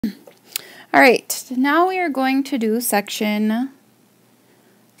All right, now we are going to do section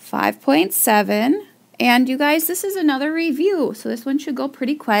 5.7. And you guys, this is another review, so this one should go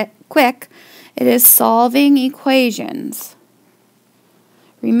pretty quick. It is solving equations.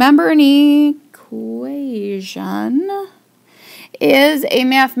 Remember, an equation is a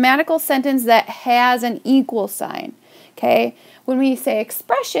mathematical sentence that has an equal sign. Okay? When we say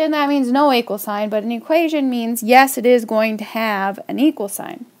expression, that means no equal sign, but an equation means, yes, it is going to have an equal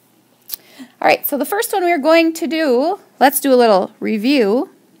sign. All right, so the first one we're going to do, let's do a little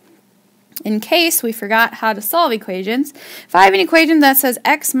review in case we forgot how to solve equations. If I have an equation that says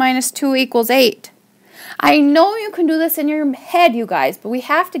x minus 2 equals 8, I know you can do this in your head, you guys, but we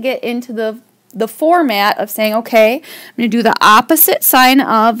have to get into the format of saying, okay, I'm going to do the opposite sign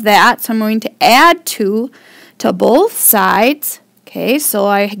of that, so I'm going to add 2 to both sides. Okay, so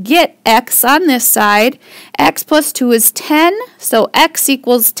I get x on this side. X plus 2 is 10, so x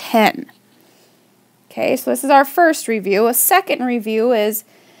equals 10. Okay, so this is our first review. A second review is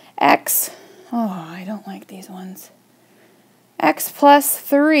x, I don't like these ones. X plus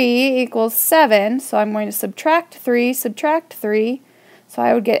 3 equals 7, so I'm going to subtract 3. So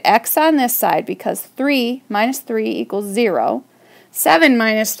I would get x on this side because 3 minus 3 equals 0. 7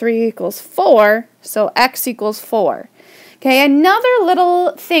 minus 3 equals 4, so x equals 4. Okay, another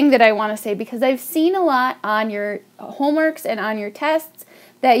little thing that I want to say, because I've seen a lot on your homeworks and on your tests,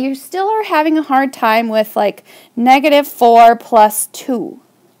 that you still are having a hard time with like -4 plus 2.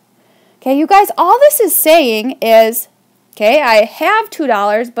 Okay, you guys, all this is saying is, okay, I have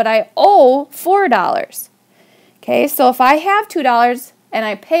 $2, but I owe $4. Okay, so if I have $2 and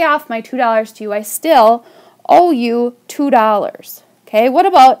I pay off my $2 to you, I still owe you $2. Okay, what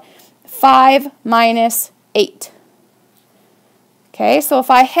about 5 minus 8? Okay, so if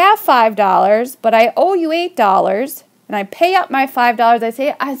I have $5, but I owe you $8, and I pay up my $5, I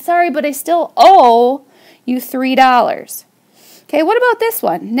say, I'm sorry, but I still owe you $3. Okay, what about this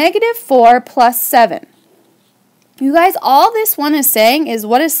one? -4 plus 7. You guys, all this one is saying is,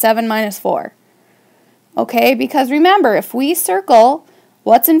 what is 7 minus 4? Okay, because remember, if we circle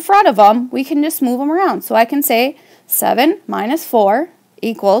what's in front of them, we can just move them around. So I can say 7 minus 4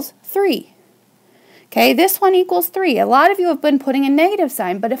 equals 3. Okay, this one equals 3. A lot of you have been putting a negative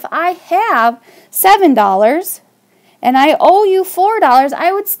sign, but if I have $7 and I owe you $4,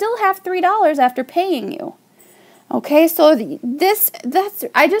 I would still have $3 after paying you. Okay, so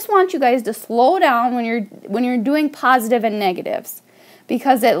I just want you guys to slow down when you're doing positive and negatives,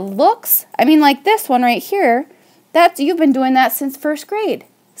 because it looks, I mean, like this one right here, you've been doing that since first grade.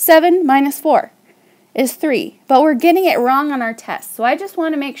 7 minus 4 is 3, but we're getting it wrong on our test. So I just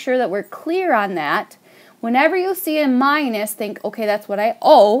want to make sure that we're clear on that. Whenever you see a minus, think, okay, that's what I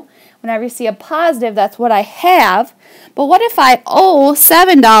owe. Whenever you see a positive, that's what I have. But what if I owe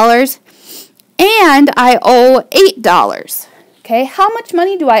 $7 and I owe $8? Okay, how much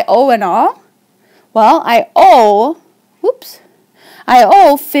money do I owe in all? Well, I owe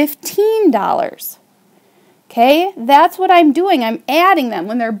 $15. Okay, that's what I'm doing. I'm adding them.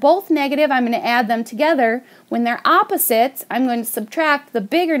 When they're both negative, I'm going to add them together. When they're opposites, I'm going to subtract the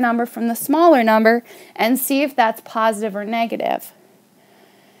bigger number from the smaller number and see if that's positive or negative.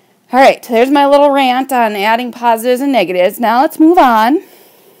 All right, there's my little rant on adding positives and negatives. Now let's move on.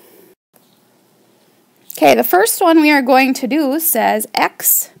 Okay, the first one we are going to do says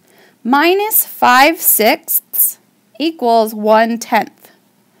x minus 5/6 equals 1/10.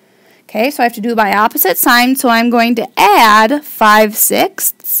 Okay, so I have to do my opposite sign, so I'm going to add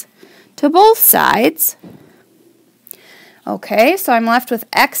 5/6 to both sides. Okay, so I'm left with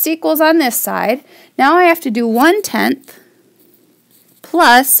x equals on this side. Now I have to do 1/10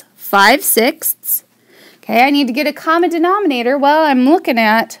 plus 5/6. Okay, I need to get a common denominator. Well, I'm looking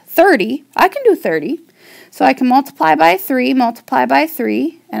at 30. I can do 30. So I can multiply by 3,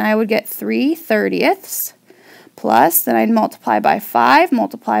 and I would get 3/30ths. Plus, then I'd multiply by 5,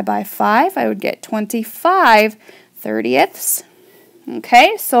 I would get 25/30ths.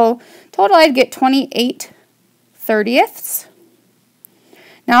 Okay, so total I'd get 28/30ths.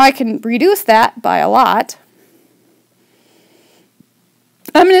 Now I can reduce that by a lot.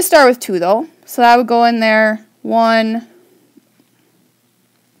 I'm going to start with 2 though, so that would go in there 1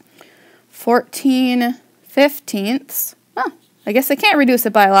 14/15ths. Oh, I guess I can't reduce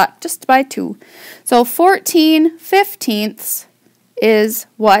it by a lot, just by 2. So 14/15ths is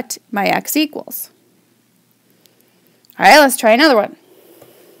what my x equals. All right, let's try another one.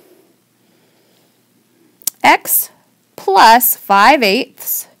 X plus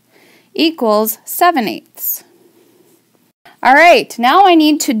 5/8 equals 7/8. All right, now I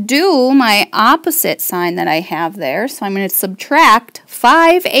need to do my opposite sign that I have there. So I'm going to subtract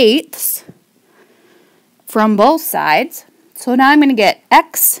 5/8 from both sides. So now I'm going to get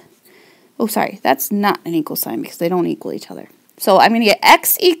x. Oh, sorry, that's not an equal sign because they don't equal each other. So I'm going to get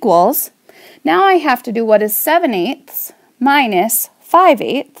x equals, now I have to do what is 7/8 minus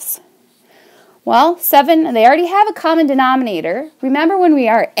 5/8. Well, 7, they already have a common denominator. Remember, when we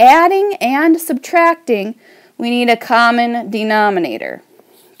are adding and subtracting, we need a common denominator.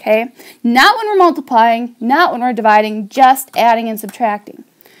 Okay? Not when we're multiplying, not when we're dividing, just adding and subtracting.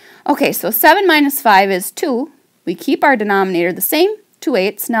 Okay, so 7 minus 5 is 2. We keep our denominator the same,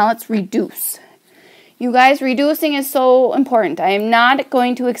 2/8. Now let's reduce. You guys, reducing is so important. I am not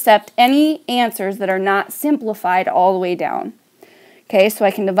going to accept any answers that are not simplified all the way down. Okay, so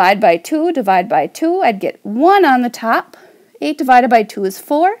I can divide by 2, divide by 2. I'd get 1 on the top. 8 divided by 2 is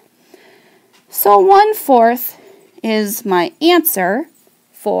 4. So 1/4 is my answer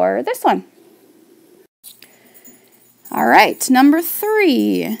for this one. All right, number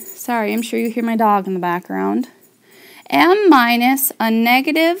 3. Sorry, I'm sure you hear my dog in the background. M minus a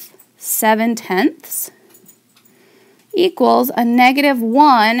negative 7/10 equals a negative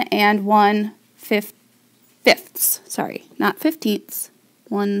 1 and 1/5. Sorry, not 15ths,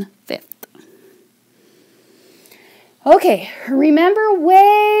 1/5. Okay, remember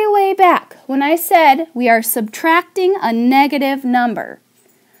way back when I said we are subtracting a negative number.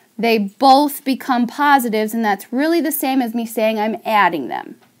 They both become positives, and that's really the same as me saying I'm adding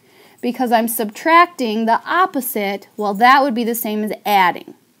them. Because I'm subtracting the opposite, well, that would be the same as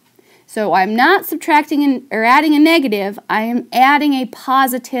adding. So I'm not subtracting or adding a negative, I am adding a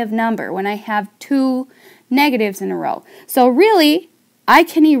positive number when I have two negatives in a row. So really, I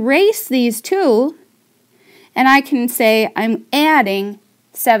can erase these two, and I can say I'm adding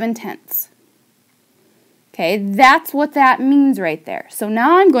 7/10. Okay, that's what that means right there. So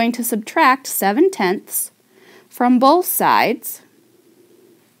now I'm going to subtract 7/10 from both sides.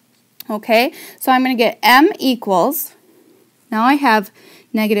 Okay, so I'm going to get M equals, now I have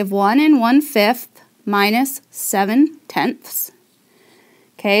negative 1 and 1/5 minus 7/10.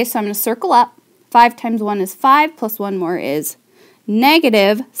 Okay, so I'm going to circle up. 5 times 1 is 5, plus 1 more is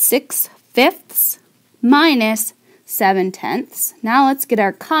negative 6/5 minus 7/10. Now let's get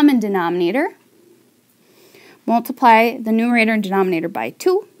our common denominator. Multiply the numerator and denominator by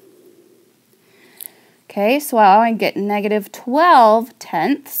 2. Okay, so I get negative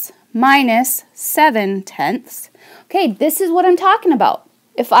 12/10 minus 7/10. Okay, this is what I'm talking about.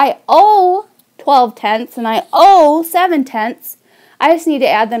 If I owe 12/10 and I owe 7/10, I just need to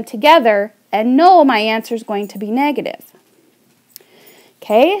add them together and know my answer is going to be negative.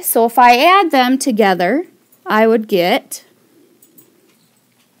 Okay, so if I add them together, I would get,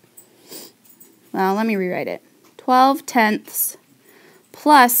 well, let me rewrite it. 12/10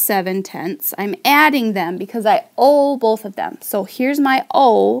 plus 7/10. I'm adding them because I owe both of them. So here's my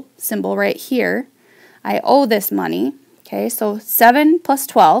owe symbol right here. I owe this money. Okay, so 7 plus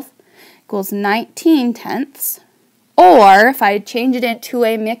 12 equals 19/10. Or if I change it into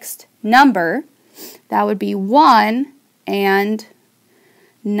a mixed number, that would be 1 and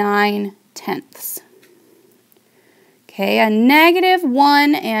 9/10. Okay, a negative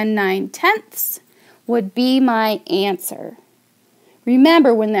 1 and 9/10 would be my answer.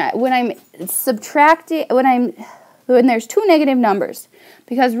 Remember when I'm subtracting, when there's two negative numbers,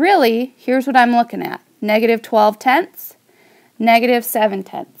 because really, here's what I'm looking at. Negative 12/10, negative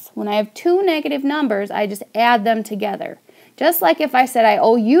 7/10. When I have two negative numbers, I just add them together. Just like if I said I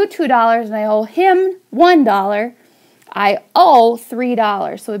owe you $2 and I owe him $1, I owe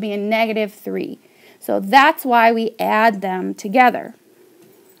 $3, so it would be a negative 3. So that's why we add them together.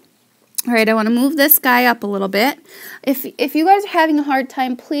 All right, I want to move this guy up a little bit. If you guys are having a hard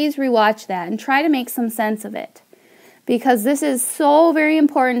time, please rewatch that and try to make some sense of it. Because this is so very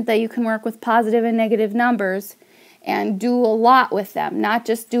important that you can work with positive and negative numbers and do a lot with them. Not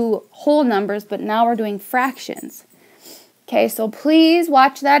just do whole numbers, but now we're doing fractions. Okay, so please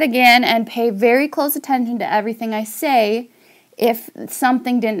watch that again and pay very close attention to everything I say if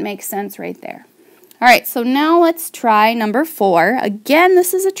something didn't make sense right there. All right, so now let's try number 4. Again,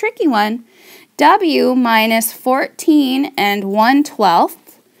 this is a tricky one. W minus 14 and 1/12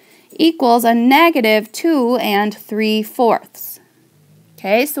 equals a negative 2 and 3/4.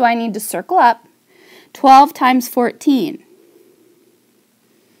 Okay, so I need to circle up. 12 times 14.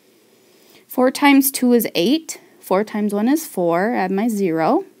 4 times 2 is 8. 4 times 1 is 4. Add my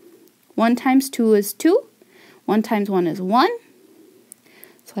 0. 1 times 2 is 2. 1 times 1 is 1.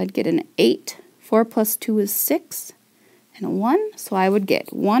 So I'd get an 8. 4 plus 2 is 6, and a 1, so I would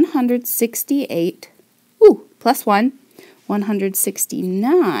get 168, plus 1,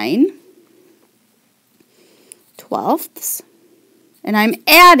 169 twelfths, and I'm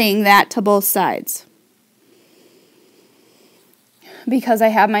adding that to both sides. because I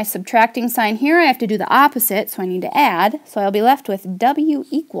have my subtracting sign here, I have to do the opposite, so I need to add. So I'll be left with W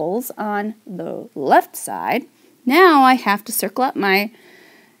equals on the left side. Now I have to circle up my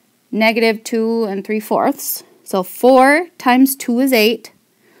negative 2 3/4. So 4 times 2 is 8,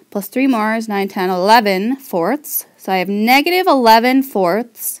 plus 3 more is 9, 10, 11 fourths. So I have negative 11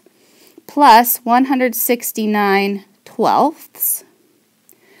 fourths plus 169 twelfths.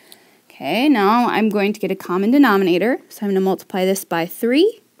 Okay, now I'm going to get a common denominator. So I'm going to multiply this by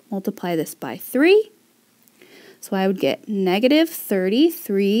 3, multiply this by 3. So I would get negative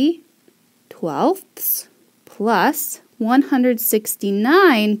 33 twelfths plus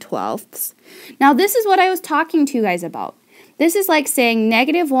 169 twelfths. Now this is what I was talking to you guys about. This is like saying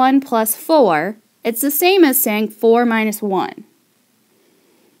negative 1 plus 4. It's the same as saying 4 minus 1.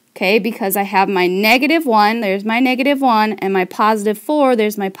 Okay, because I have my negative 1, there's my negative 1, and my positive 4,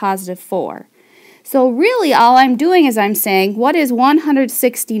 there's my positive 4. So really all I'm doing is I'm saying, what is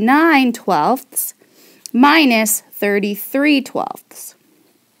 169 twelfths minus 33 twelfths?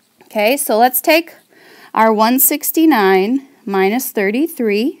 Okay, so let's take our 169 minus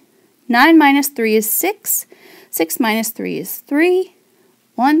 33. 9 minus 3 is 6. 6 minus 3 is 3.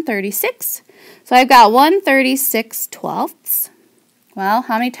 136. So I've got 136 twelfths. Well,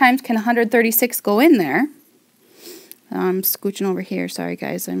 how many times can 136 go in there? I'm scooching over here. Sorry,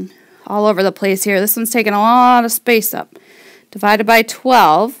 guys. I'm all over the place here. This one's taking a lot of space up. Divided by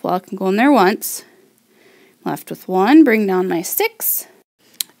 12. Well, it can go in there once. Left with 1. Bring down my 6.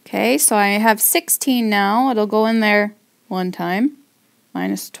 Okay, so I have 16 now. It'll go in there one time.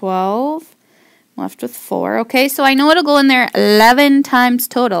 Minus 12. Left with 4. Okay, so I know it'll go in there 11 times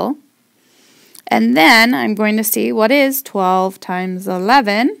total. And then I'm going to see what is 12 times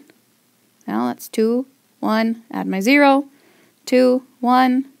 11. Well, that's 2, 1, add my 0, 2,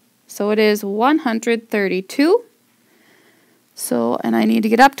 1. So it is 132. So, and I need to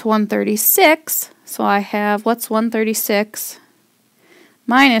get up to 136. So I have, what's 136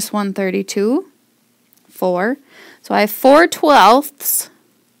 minus 132? 4. So I have 4 twelfths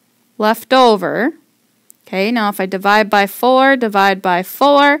left over. Okay, now if I divide by 4, I'm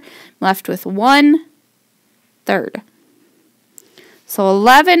left with 1/3. So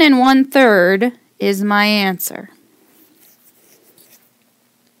 11 1/3 is my answer.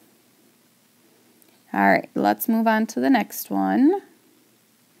 All right, let's move on to the next one.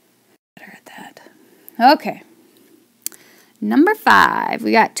 Better at that. Okay. Number 5.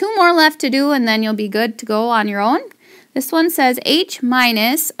 We got 2 more left to do, and then you'll be good to go on your own. This one says h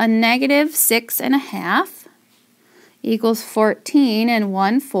minus a negative 6½ equals 14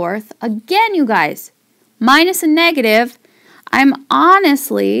 1/4. Again, you guys, minus a negative, I'm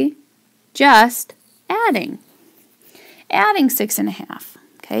honestly just adding 6½.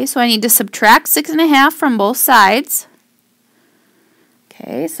 Okay, so I need to subtract 6½ from both sides.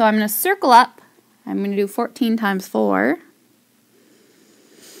 Okay, so I'm going to circle up. I'm going to do 14 times 4.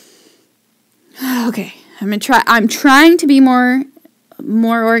 Okay, I'm trying to be more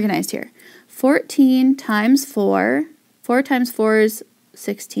organized here. 14 times 4. 4 times 4 is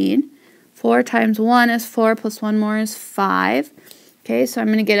 16. 4 times 1 is 4 plus 1 more is 5. Okay, so I'm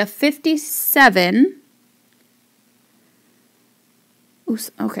going to get a 57.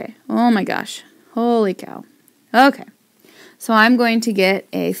 Oops, okay, oh my gosh. Holy cow. Okay, so I'm going to get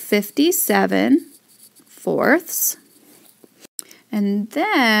a 57 fourths. And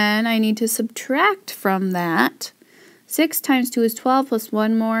then I need to subtract from that. 6 times 2 is 12, plus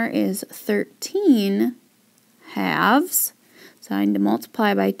 1 more is 13 halves. So I need to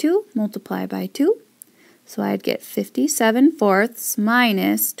multiply by 2, multiply by 2. So I'd get 57 fourths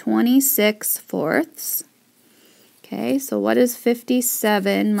minus 26 fourths. Okay, so what is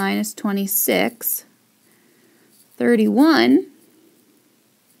 57 minus 26? 31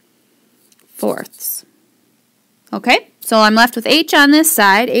 fourths. Okay, so I'm left with h on this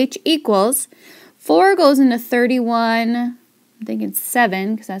side. H equals 4 goes into 31, I'm thinking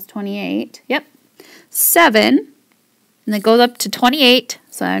 7 because that's 28. Yep, 7, and it goes up to 28,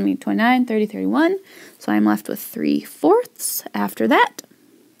 so I mean 29, 30, 31. So I'm left with 3/4 after that.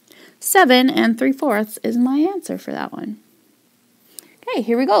 7 3/4 is my answer for that one. Okay,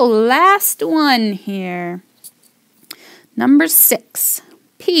 here we go. Last one here. Number 6.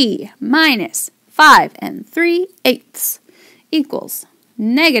 P minus 5 3/8 equals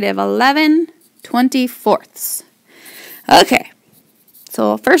negative 11 24. Okay,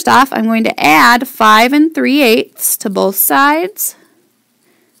 so first off, I'm going to add 5 3/8 to both sides.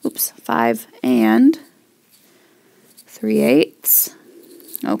 Oops, 5 3/8.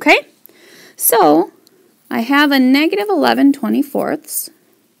 Okay, so I have a negative 11 24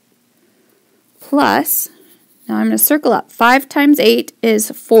 plus, Now I'm going to circle up. 5 times 8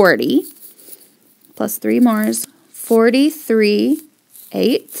 is 40. Plus 3 more is 43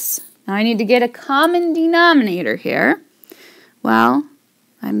 eighths. Now I need to get a common denominator here. Well,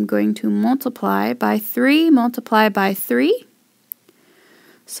 I'm going to multiply by 3, multiply by 3.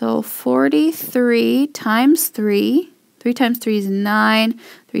 So 43 times 3. 3 times 3 is 9.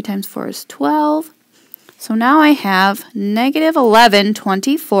 3 times 4 is 12. So now I have negative 11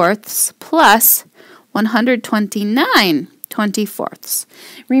 24ths plus 129 24ths.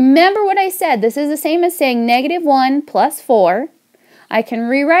 Remember what I said. This is the same as saying negative 1 plus 4. I can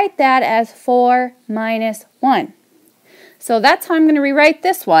rewrite that as 4 minus 1. So that's how I'm going to rewrite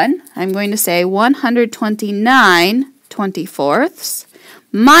this one. I'm going to say 129 24ths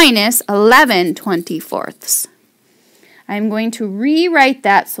minus 11 24ths. I'm going to rewrite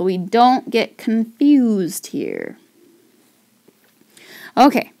that so we don't get confused here.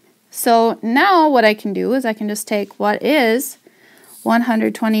 Okay, so now what I can do is I can just take what is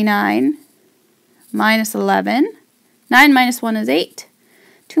 129 minus 11. 9 minus 1 is 8.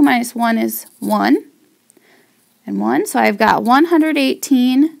 2 minus 1 is 1. And 1, so I've got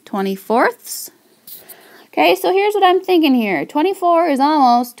 118 24ths. Okay, so here's what I'm thinking here. 24 is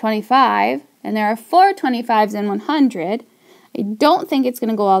almost 25, and there are 4 25s in 100. I don't think it's going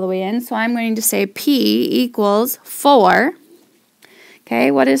to go all the way in, so I'm going to say P equals 4. Okay,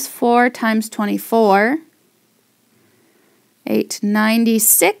 what is 4 times 24?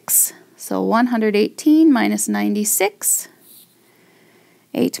 896. So 118 minus 96.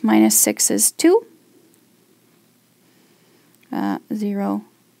 8 minus 6 is 2. 0,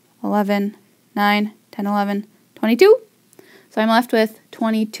 11, 9, 10, 11, 22. So I'm left with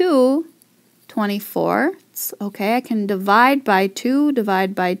 22 24ths. Okay, I can divide by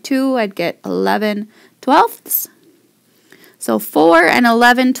 2. I'd get 11 twelfths. So 4 and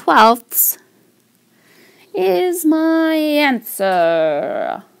 11 twelfths is my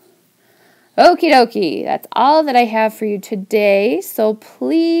answer. Okie dokie, that's all that I have for you today. So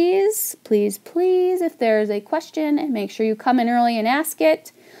please, please, please, if there is a question, make sure you come in early and ask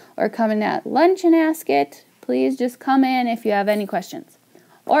it, or come in at lunch and ask it. Please just come in if you have any questions,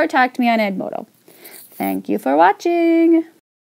 or talk to me on Edmodo. Thank you for watching.